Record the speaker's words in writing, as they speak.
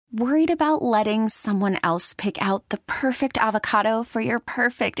Worried about letting someone else pick out the perfect avocado for your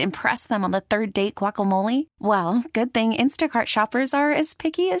perfect impress them on the third date guacamole? Well, good thing Instacart shoppers are as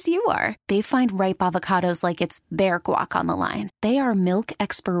picky as you are. They find ripe avocados like it's their guac on the line. They are milk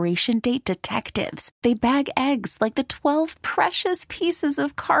expiration date detectives. They bag eggs like the 12 precious pieces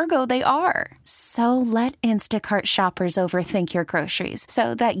of cargo they are. So let Instacart shoppers overthink your groceries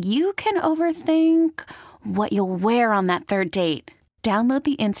so that you can overthink what you'll wear on that third date. Download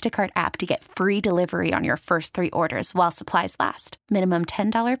the Instacart app to get free delivery on your first 3 orders while supplies last. Minimum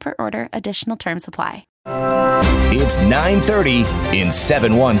 $10 per order. Additional terms apply. It's 930 in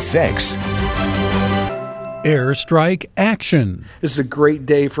 716. Airstrike action. This is a great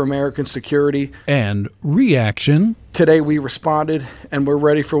day for American security. And reaction. Today we responded, and we're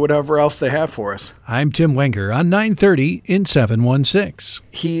ready for whatever else they have for us. I'm Tim Wenger on 930 in 716.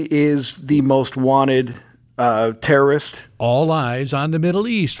 He is the most wanted terrorist. All eyes on the Middle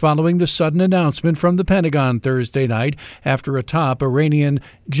East following the sudden announcement from the Pentagon Thursday night after a top Iranian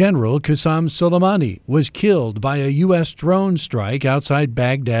general, Qasem Soleimani, was killed by a U.S. drone strike outside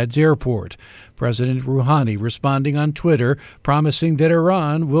Baghdad's airport. President Rouhani responding on Twitter, promising that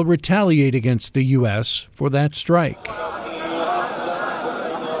Iran will retaliate against the U.S. for that strike.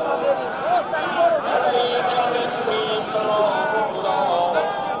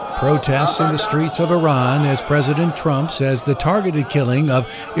 Protests in the streets of Iran as President Trump says the targeted killing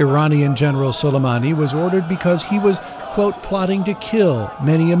of Iranian General Soleimani was ordered because he was, quote, plotting to kill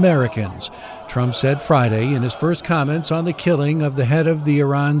many Americans. Trump said Friday in his first comments on the killing of the head of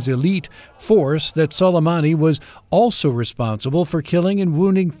Iran's elite force that Soleimani was also responsible for killing and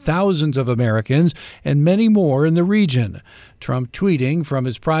wounding thousands of Americans and many more in the region. Trump, tweeting from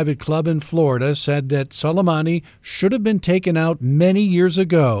his private club in Florida, said that Soleimani should have been taken out many years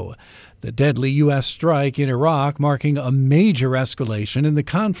ago. The deadly U.S. strike in Iraq marking a major escalation in the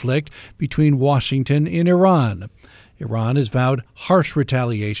conflict between Washington and Iran. Iran has vowed harsh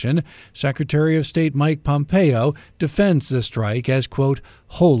retaliation. Secretary of State Mike Pompeo defends the strike as, quote,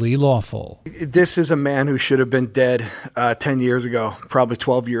 wholly lawful. This is a man who should have been dead 10 years ago, probably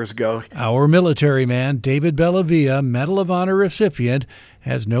 12 years ago. Our military man, David Bellavia, Medal of Honor recipient,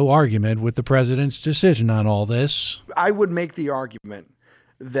 has no argument with the president's decision on all this. I would make the argument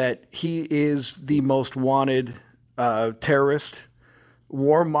that he is the most wanted terrorist,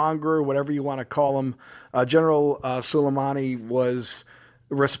 warmonger, whatever you want to call him. General Soleimani was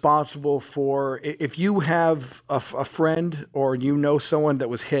responsible for, if you have a friend or you know someone that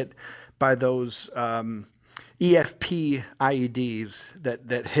was hit by those EFP IEDs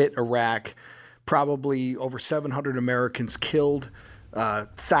that hit Iraq, probably over 700 Americans killed,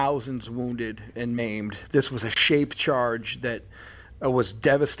 thousands wounded and maimed. This was a shape charge that was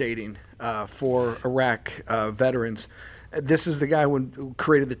devastating for Iraq veterans. This is the guy who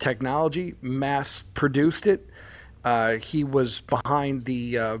created the technology, mass produced it. He was behind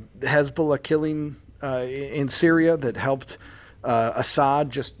the Hezbollah killing in Syria that helped Assad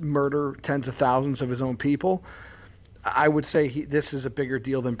just murder tens of thousands of his own people. I would say this is a bigger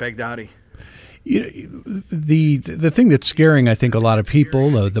deal than Baghdadi. The thing that's scaring, I think, a lot of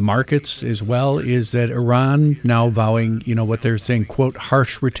people, the markets as well, is that Iran now vowing, what they're saying, quote,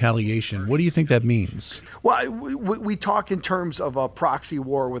 harsh retaliation. What do you think that means? Well, we talk in terms of a proxy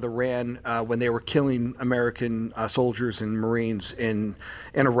war with Iran when they were killing American soldiers and Marines in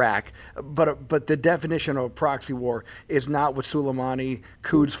Iraq. But the definition of a proxy war is not what Soleimani,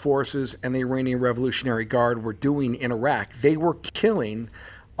 Quds forces, and the Iranian Revolutionary Guard were doing in Iraq. They were killing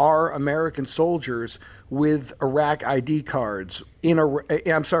our American soldiers with Iraq ID cards, in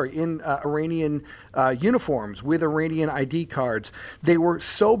Iranian uniforms with Iranian ID cards. They were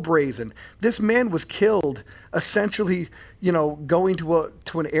so brazen. This man was killed essentially, going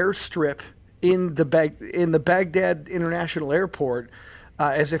to an airstrip in the Baghdad International Airport,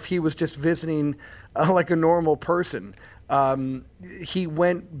 as if he was just visiting like a normal person. He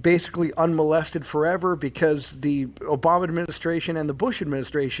went basically unmolested forever because the Obama administration and the Bush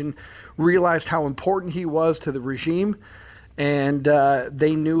administration realized how important he was to the regime, and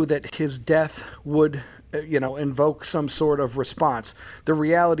they knew that his death would, invoke some sort of response. The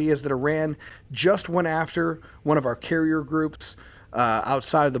reality is that Iran just went after one of our carrier groups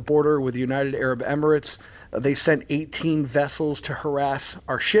outside of the border with the United Arab Emirates. They sent 18 vessels to harass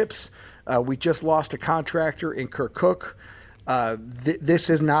our ships. We just lost a contractor in Kirkuk. This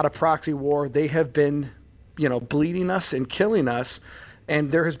is not a proxy war. They have been, bleeding us and killing us,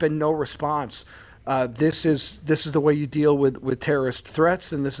 and there has been no response. This is the way you deal with terrorist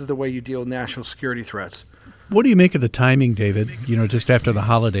threats, and this is the way you deal with national security threats. What do you make of the timing, David, just after the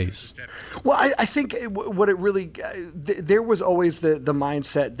holidays? Well, I think what it really, there was always the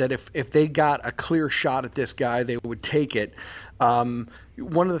mindset that if they got a clear shot at this guy, they would take it. One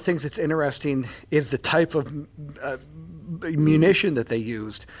of the things that's interesting is the type of munition that they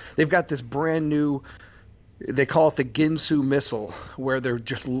used. They've got this brand new, they call it the Ginsu missile, where they're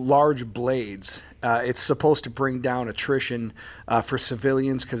just large blades. It's supposed to bring down attrition for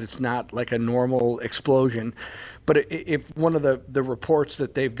civilians because it's not like a normal explosion. But if one of the reports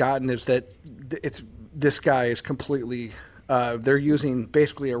that they've gotten is that this guy is completely, they're using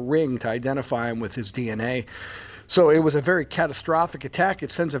basically a ring to identify him with his DNA. So it was a very catastrophic attack.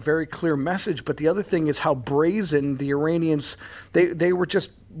 It sends a very clear message. But the other thing is how brazen the Iranians, they were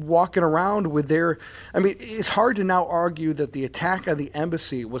just walking around with their, it's hard to now argue that the attack on the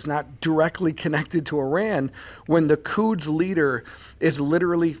embassy was not directly connected to Iran when the Quds leader is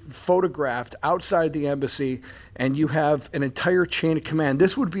literally photographed outside the embassy, and you have an entire chain of command.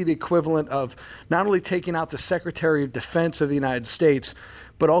 This would be the equivalent of not only taking out the Secretary of Defense of the United States,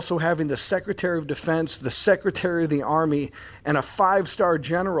 but also having the Secretary of Defense, the Secretary of the Army, and a 5-star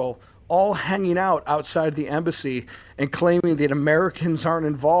general all hanging out outside the embassy and claiming that Americans aren't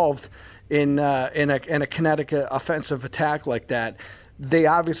involved in a kinetic offensive attack like that. They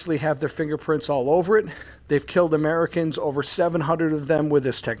obviously have their fingerprints all over it. They've killed Americans, over 700 of them, with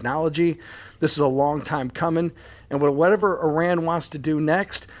this technology. This is a long time coming. And whatever Iran wants to do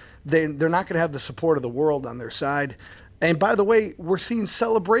next, they're not going to have the support of the world on their side. And by the way, we're seeing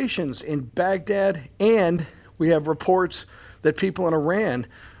celebrations in Baghdad, and we have reports that people in Iran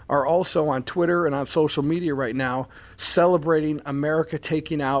are also on Twitter and on social media right now celebrating America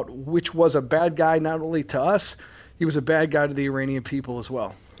taking out, which was a bad guy not only to us, he was a bad guy to the Iranian people as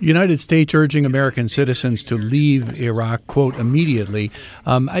well. United States urging American citizens to leave Iraq, quote, immediately.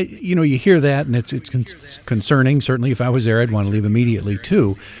 You hear that, and it's concerning. Certainly, if I was there, I'd want to leave immediately,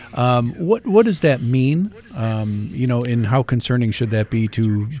 too. What does that mean, and how concerning should that be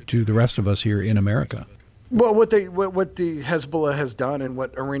to the rest of us here in America? Well, what the Hezbollah has done and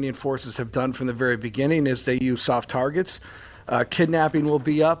what Iranian forces have done from the very beginning is they use soft targets. Kidnapping will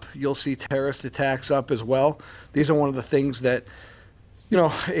be up. You'll see terrorist attacks up as well. These are one of the things that,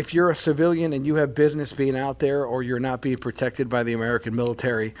 if you're a civilian and you have business being out there, or you're not being protected by the American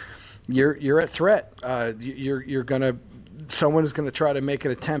military, you're at threat. Someone is gonna try to make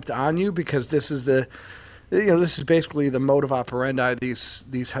an attempt on you, because this is this is basically the modus operandi these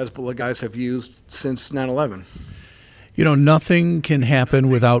Hezbollah guys have used since 9/11. Nothing can happen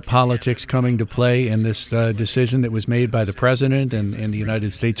without politics coming to play, and this decision that was made by the president and the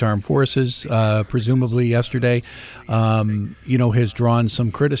United States Armed Forces, presumably yesterday, has drawn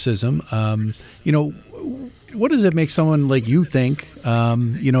some criticism. What does it make someone like you think,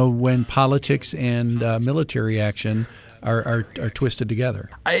 when politics and military action are twisted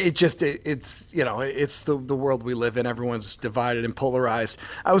together? It's the world we live in. Everyone's divided and polarized.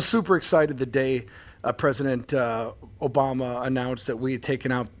 I was super excited the day President Obama announced that we had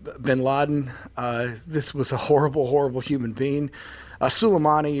taken out bin Laden. This was a horrible, horrible human being.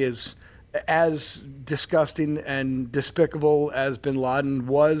 Soleimani is as disgusting and despicable as bin Laden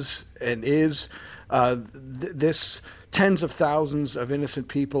was and is. This tens of thousands of innocent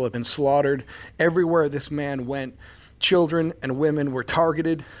people have been slaughtered. Everywhere this man went, children and women were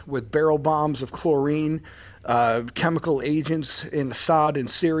targeted with barrel bombs of chlorine, chemical agents in Assad in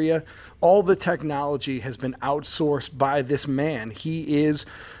Syria. All the technology has been outsourced by this man. He is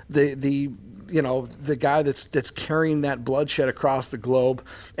the guy that's carrying that bloodshed across the globe,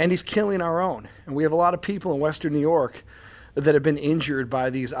 and he's killing our own. And we have a lot of people in Western New York that have been injured by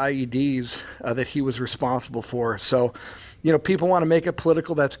these IEDs that he was responsible for. So, people want to make it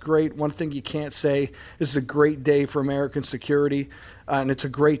political. That's great. One thing you can't say is it's a great day for American security, and it's a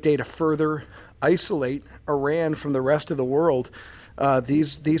great day to further isolate Iran from the rest of the world.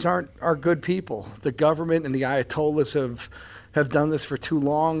 These aren't our good people. The government and the Ayatollahs have done this for too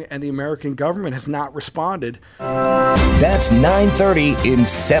long, and the American government has not responded. That's 930 in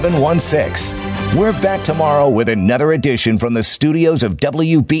 716. We're back tomorrow with another edition from the studios of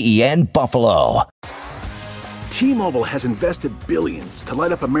WBEN Buffalo. T-Mobile has invested billions to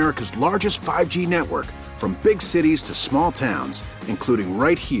light up America's largest 5G network, from big cities to small towns, including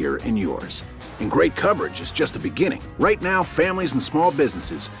right here in yours. And great coverage is just the beginning. Right now, families and small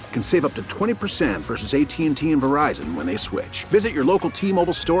businesses can save up to 20% versus AT&T and Verizon when they switch. Visit your local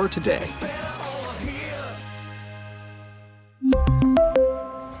T-Mobile store today.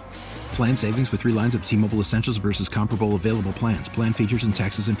 Plan savings with 3 lines of T-Mobile Essentials versus comparable available plans. Plan features and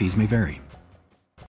taxes and fees may vary.